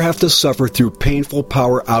never have to suffer through painful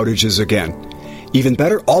power outages again. Even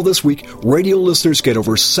better, all this week, radio listeners get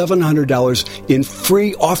over $700 in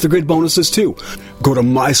free off-the-grid bonuses, too. Go to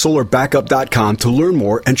mysolarbackup.com to learn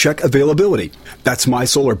more and check availability. That's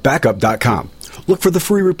mysolarbackup.com. Look for the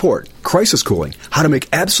free report, Crisis Cooling, how to make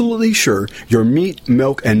absolutely sure your meat,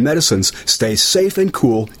 milk, and medicines stay safe and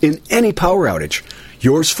cool in any power outage.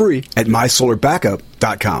 Yours free at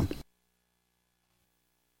mysolarbackup.com.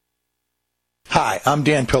 Hi, I'm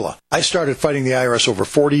Dan Pilla. I started fighting the IRS over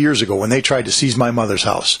 40 years ago when they tried to seize my mother's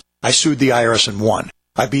house. I sued the IRS and won.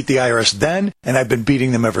 I beat the IRS then, and I've been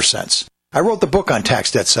beating them ever since. I wrote the book on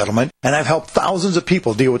tax debt settlement, and I've helped thousands of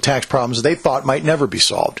people deal with tax problems they thought might never be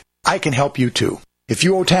solved. I can help you too. If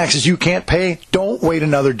you owe taxes you can't pay, don't wait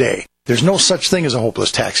another day. There's no such thing as a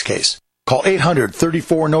hopeless tax case. Call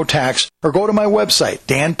 800-34-NO-TAX or go to my website,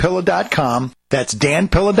 danpilla.com. That's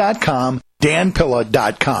danpilla.com,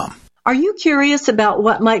 danpilla.com. Are you curious about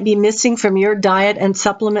what might be missing from your diet and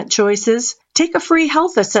supplement choices? Take a free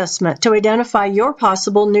health assessment to identify your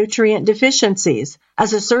possible nutrient deficiencies.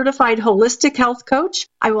 As a certified holistic health coach,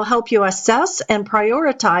 I will help you assess and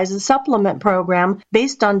prioritize a supplement program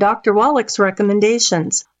based on Dr. Wallach's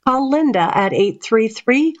recommendations. Call Linda at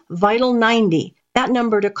 833-VITAL-90. That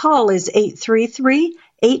number to call is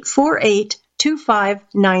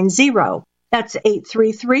 833-848-2590. That's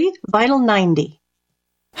 833-VITAL-90.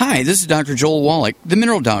 Hi, this is Dr. Joel Wallach, the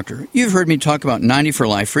Mineral Doctor. You've heard me talk about 90 for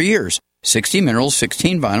Life for years. 60 minerals,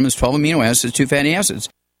 16 vitamins, 12 amino acids, 2 fatty acids.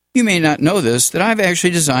 You may not know this, that I've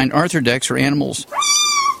actually designed Arthrodex for animals.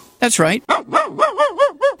 That's right.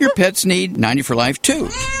 Your pets need 90 for Life, too.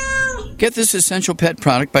 Get this essential pet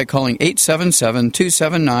product by calling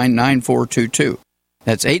 877-279-9422.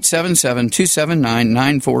 That's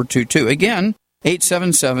 877-279-9422. Again,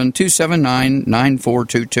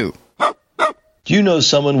 877-279-9422. Do you know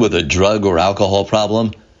someone with a drug or alcohol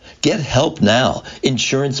problem? Get help now.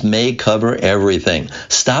 Insurance may cover everything.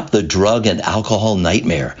 Stop the drug and alcohol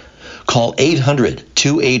nightmare. Call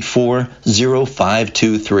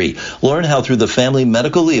 800-284-0523. Learn how through the Family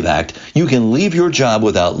Medical Leave Act you can leave your job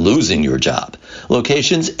without losing your job.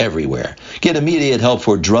 Locations everywhere. Get immediate help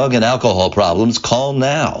for drug and alcohol problems. Call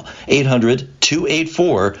now.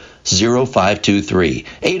 800-284-0523.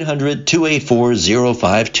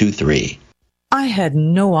 800-284-0523. I had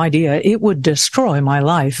no idea it would destroy my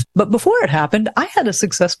life. But before it happened, I had a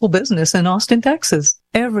successful business in Austin, Texas.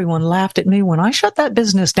 Everyone laughed at me when I shut that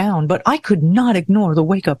business down, but I could not ignore the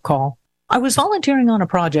wake-up call. I was volunteering on a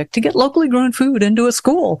project to get locally grown food into a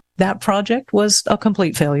school. That project was a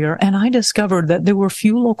complete failure, and I discovered that there were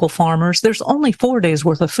few local farmers. There's only 4 days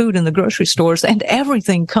worth of food in the grocery stores, and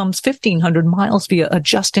everything comes 1,500 miles via a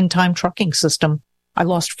just-in-time trucking system. I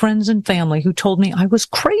lost friends and family who told me I was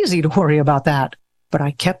crazy to worry about that, but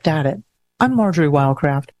I kept at it. I'm Marjorie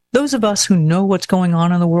Wildcraft. Those of us who know what's going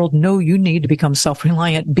on in the world know you need to become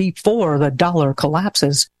self-reliant before the dollar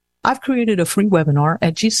collapses. I've created a free webinar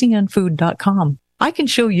at gcnfood.com. I can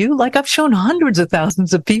show you, like I've shown hundreds of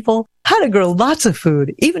thousands of people, how to grow lots of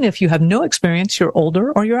food, even if you have no experience, you're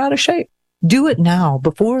older, or you're out of shape. Do it now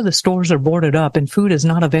before the stores are boarded up and food is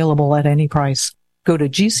not available at any price. Go to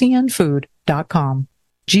gcnfood.com.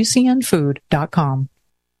 gcnfood.com.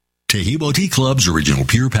 Tahibo Tea Club's original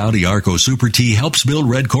Pure Pau Arco Super Tea helps build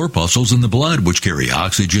red corpuscles in the blood, which carry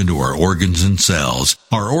oxygen to our organs and cells.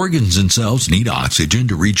 Our organs and cells need oxygen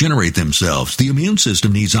to regenerate themselves. The immune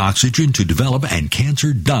system needs oxygen to develop, and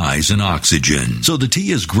cancer dies in oxygen. So the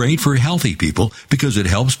tea is great for healthy people because it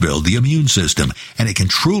helps build the immune system, and it can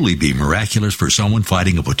truly be miraculous for someone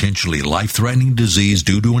fighting a potentially life-threatening disease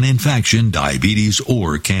due to an infection, diabetes,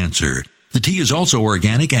 or cancer. The tea is also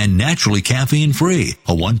organic and naturally caffeine-free.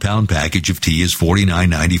 A 1-pound package of tea is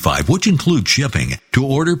 $49.95, which includes shipping. To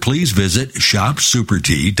order, please visit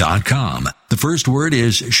shopsupertea.com. The first word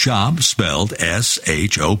is shop, spelled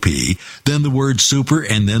S-H-O-P, then the word super,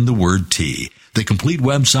 and then the word tea. The complete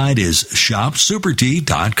website is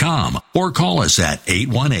shopsupertea.com, or call us at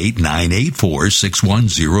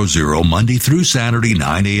 818-984-6100 Monday through Saturday,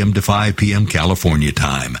 9 a.m. to 5 p.m. California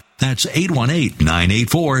time. That's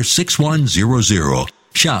 818-984-6100.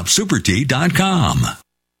 Shopsupertea.com.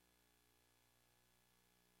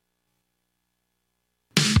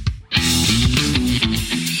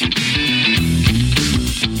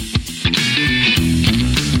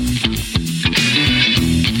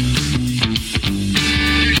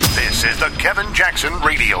 This is the Kevin Jackson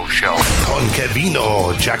Radio Show. Con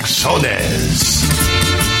Kevino Jacksones.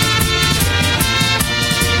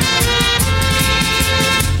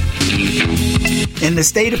 In the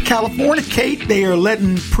state of California, Kate, they are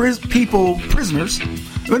letting prisoners,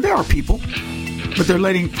 well, they are people, but they're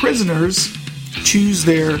letting prisoners choose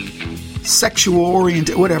their sexual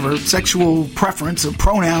preference or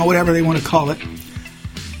pronoun, whatever they want to call it.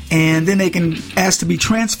 And then they can ask to be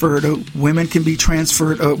transferred. Women can be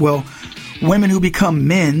transferred. Women who become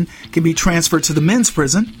men can be transferred to the men's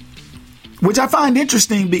prison, which I find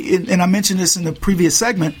interesting. And I mentioned this in the previous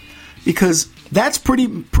segment, because that's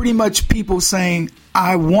pretty much people saying,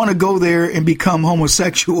 I want to go there and become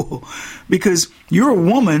homosexual. Because you're a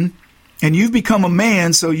woman and you've become a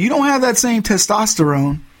man, so you don't have that same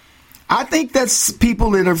testosterone, I think that's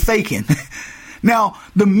people that are faking. Now,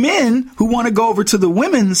 the men who want to go over to the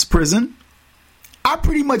women's prison, I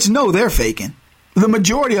pretty much know they're faking. The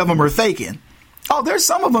majority of them are faking. Oh, there's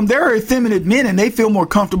some of them, they're effeminate men and they feel more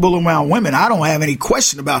comfortable around women. I don't have any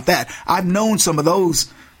question about that. I've known some of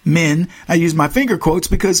those men. I use my finger quotes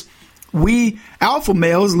because we alpha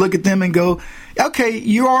males look at them and go, okay,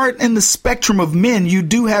 you are in the spectrum of men. You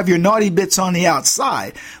do have your naughty bits on the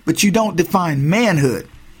outside, but you don't define manhood.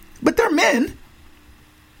 But they're men.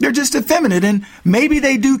 They're just effeminate, and maybe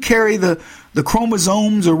they do carry the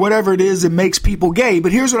chromosomes or whatever it is that makes people gay.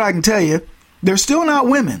 But here's what I can tell you. They're still not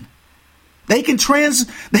women. They can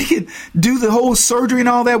do the whole surgery and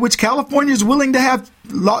all that, which California is willing to have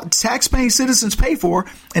tax-paying citizens pay for,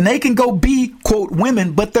 and they can go be, quote,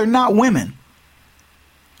 women, but they're not women.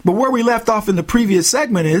 But where we left off in the previous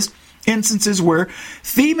segment is instances where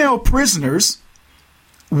female prisoners,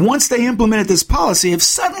 once they implemented this policy, have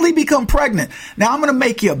suddenly become pregnant. Now, I'm going to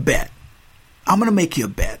make you a bet. I'm going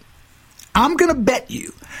to bet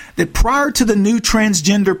you that prior to the new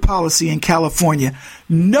transgender policy in California,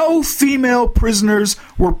 no female prisoners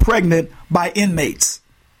were pregnant by inmates.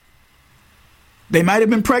 They might have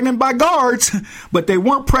been pregnant by guards, but they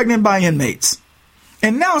weren't pregnant by inmates.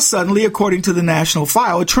 And now suddenly, according to the National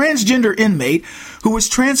File, a transgender inmate who was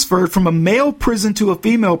transferred from a male prison to a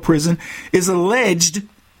female prison is alleged,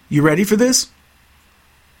 you ready for this?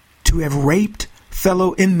 To have raped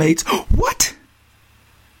fellow inmates. What?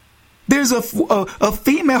 There's a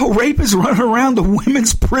female rapist running around the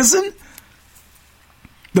women's prison?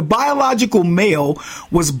 The biological male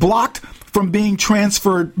was blocked from being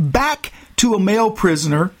transferred back to a male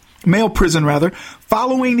prison,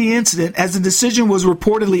 following the incident, as the decision was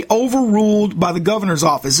reportedly overruled by the governor's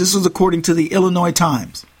office. This was according to the Illinois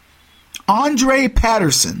Times. Andre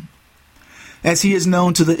Patterson, as he is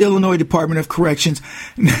known to the Illinois Department of Corrections.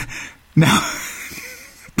 Now,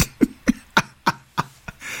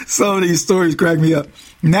 some of these stories crack me up.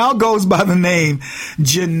 Now goes by the name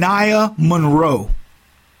Janiah Monroe.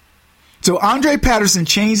 So Andre Patterson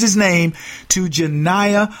changed his name to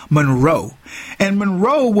Janiah Monroe. And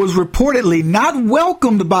Monroe was reportedly not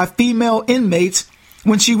welcomed by female inmates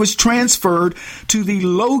when she was transferred to the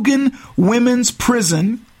Logan Women's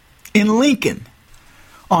Prison in Lincoln.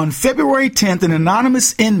 On February 10th, an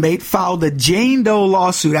anonymous inmate filed a Jane Doe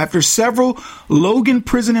lawsuit after several Logan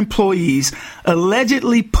prison employees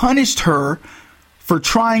allegedly punished her for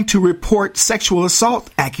trying to report sexual assault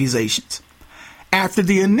accusations. After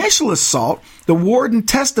the initial assault, the warden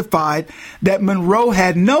testified that Monroe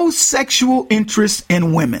had no sexual interest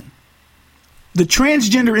in women. The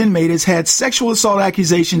transgender inmate has had sexual assault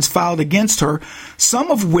accusations filed against her, some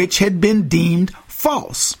of which had been deemed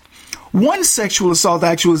false. One sexual assault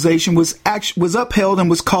accusation was upheld and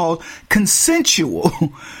was called consensual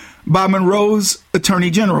by Monroe's Attorney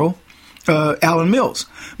General, Alan Mills.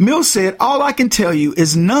 Mills said, "All I can tell you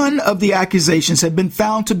is none of the accusations have been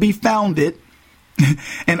found to be founded,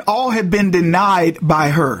 and all have been denied by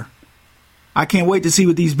her." I can't wait to see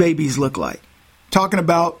what these babies look like. Talking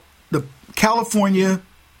about the California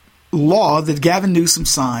law that Gavin Newsom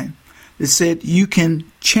signed that said you can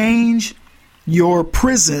change your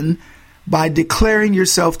prison by declaring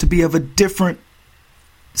yourself to be of a different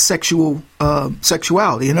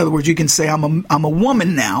sexuality. In other words, you can say, I'm a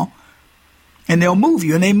woman now, and they'll move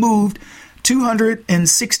you. And they moved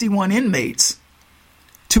 261 inmates.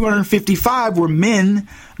 255 were men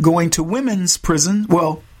going to women's prison.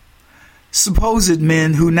 Well, supposed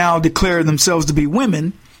men who now declare themselves to be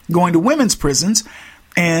women going to women's prisons.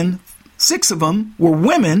 And 6 of them were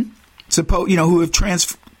women, who have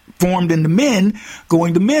transformed into men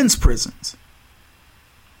going to men's prisons.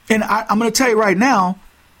 And I'm going to tell you right now,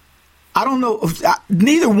 I don't know if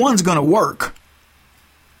neither one's going to work.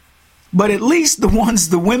 But at least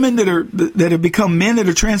the women that have become men that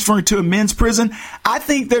are transferring to a men's prison, I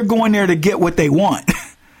think they're going there to get what they want.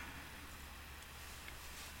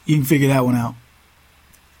 You can figure that one out.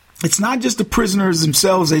 It's not just the prisoners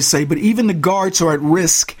themselves, they say, but even the guards are at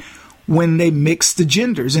risk when they mix the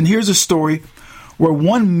genders. And here's a story where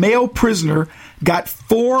one male prisoner got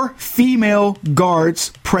 4 female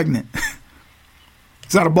guards pregnant.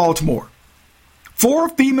 It's out of Baltimore. 4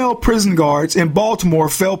 female prison guards in Baltimore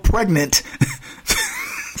fell pregnant.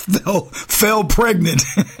 fell pregnant.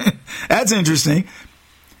 That's interesting.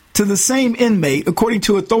 To the same inmate, according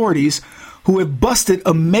to authorities who have busted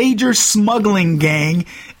a major smuggling gang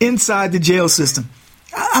inside the jail system.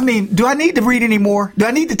 I mean, do I need to read any more? Do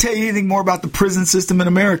I need to tell you anything more about the prison system in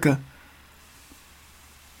America?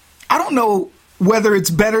 I don't know whether it's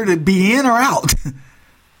better to be in or out.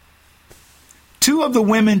 2 of the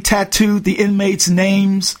women tattooed the inmates'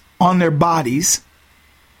 names on their bodies.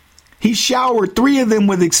 He showered 3 of them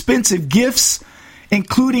with expensive gifts,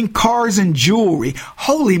 including cars and jewelry.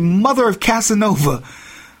 Holy mother of Casanova.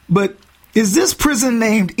 But is this prison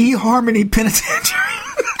named eHarmony Penitentiary?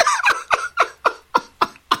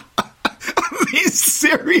 I mean,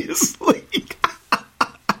 seriously.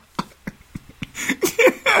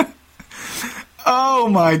 Oh,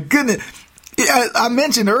 my goodness. I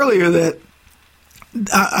mentioned earlier that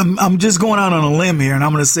I'm just going out on a limb here, and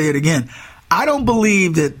I'm going to say it again. I don't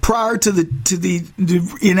believe that prior to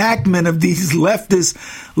the enactment of these leftist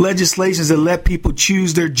legislations that let people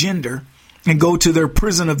choose their gender and go to their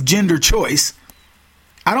prison of gender choice,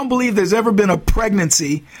 I don't believe there's ever been a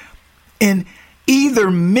pregnancy in either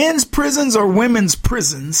men's prisons or women's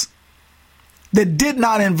prisons that did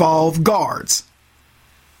not involve guards.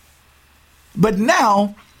 But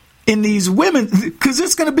now, in these women, because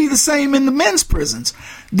it's going to be the same in the men's prisons,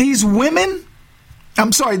 these women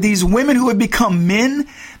who have become men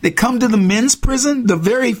that come to the men's prison, the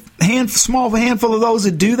very small handful of those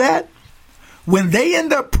that do that, when they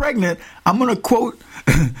end up pregnant, I'm going to quote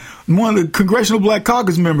one of the Congressional Black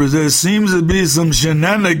Caucus members, there seems to be some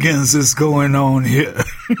shenanigans that's going on here.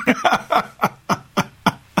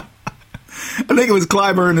 I think it was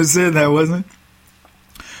Clyburn that said that, wasn't it?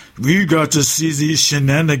 We got to see these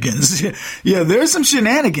shenanigans. Yeah, there's some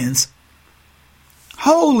shenanigans.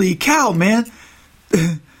 Holy cow, man.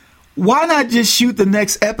 Why not just shoot the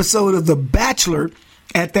next episode of The Bachelor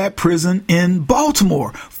at that prison in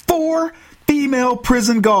Baltimore? 4 female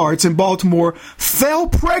prison guards in Baltimore fell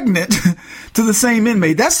pregnant to the same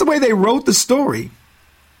inmate. That's the way they wrote the story.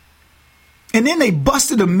 And then they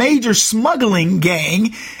busted a major smuggling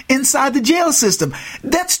gang inside the jail system.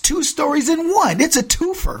 That's 2 stories in one. It's a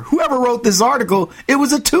twofer. Whoever wrote this article, it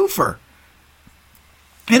was a twofer.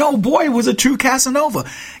 And oh boy, it was a true Casanova.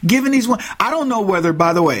 Given these one, I don't know whether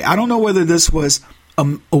this was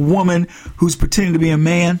a woman who's pretending to be a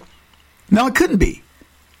man. No, it couldn't be,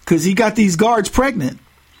 because he got these guards pregnant.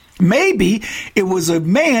 Maybe it was a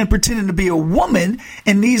man pretending to be a woman,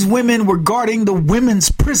 and these women were guarding the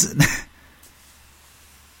women's prison.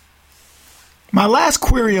 My last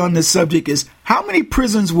query on this subject is, how many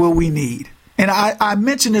prisons will we need? And I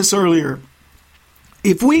mentioned this earlier.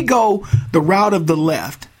 If we go the route of the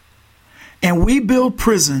left and we build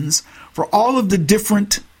prisons for all of the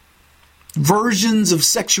different versions of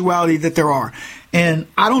sexuality that there are, and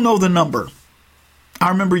I don't know the number. I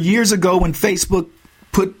remember years ago when Facebook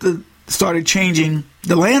started changing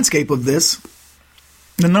the landscape of this,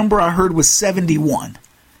 the number I heard was 71.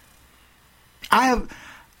 I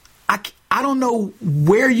don't know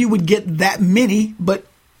where you would get that many, but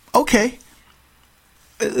okay.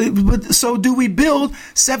 So do we build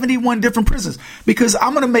 71 different prisons? Because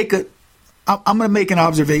I'm going to make an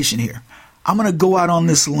observation here. I'm going to go out on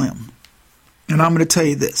this limb, and I'm going to tell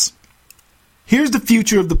you this. Here's the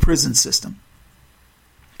future of the prison system.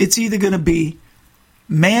 It's either going to be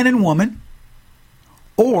man and woman,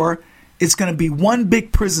 or it's going to be one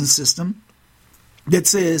big prison system that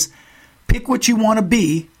says, pick what you want to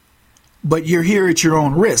be, but you're here at your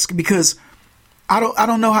own risk. Because I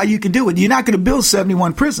don't know how you can do it. You're not going to build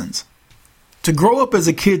 71 prisons. To grow up as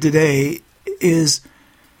a kid today is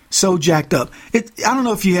so jacked up. I don't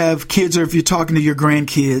know if you have kids or if you're talking to your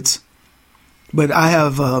grandkids, but I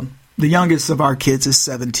have the youngest of our kids is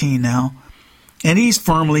 17 now, and he's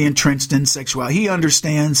firmly entrenched in sexuality. He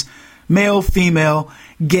understands male, female,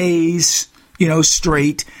 gays,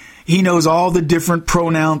 straight. He knows all the different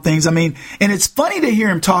pronoun things. I mean, and it's funny to hear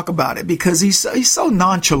him talk about it because he's so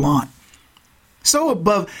nonchalant,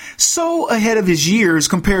 so ahead of his years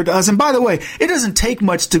compared to us. And by the way, it doesn't take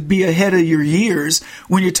much to be ahead of your years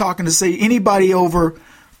when you're talking to, say, anybody over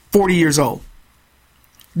 40 years old.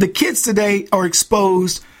 The kids today are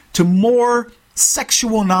exposed to more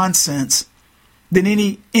sexual nonsense than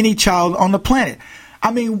any child on the planet.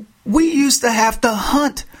 I mean, we used to have to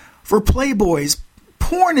hunt for Playboys.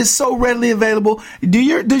 Porn is so readily available.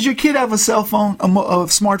 Does your kid have a cell phone, a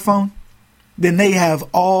smartphone? Then they have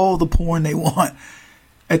all the porn they want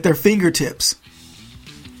at their fingertips.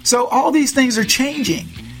 So all these things are changing.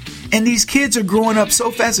 And these kids are growing up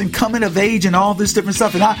so fast and coming of age and all this different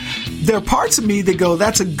stuff. And there are parts of me that go,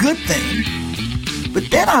 that's a good thing. But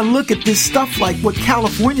then I look at this stuff like what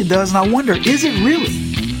California does, and I wonder, is it really?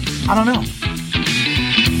 I don't know.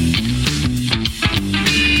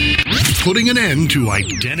 Putting an end to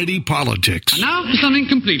identity politics. Now for something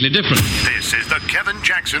completely different. This is the Kevin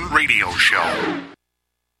Jackson Radio Show.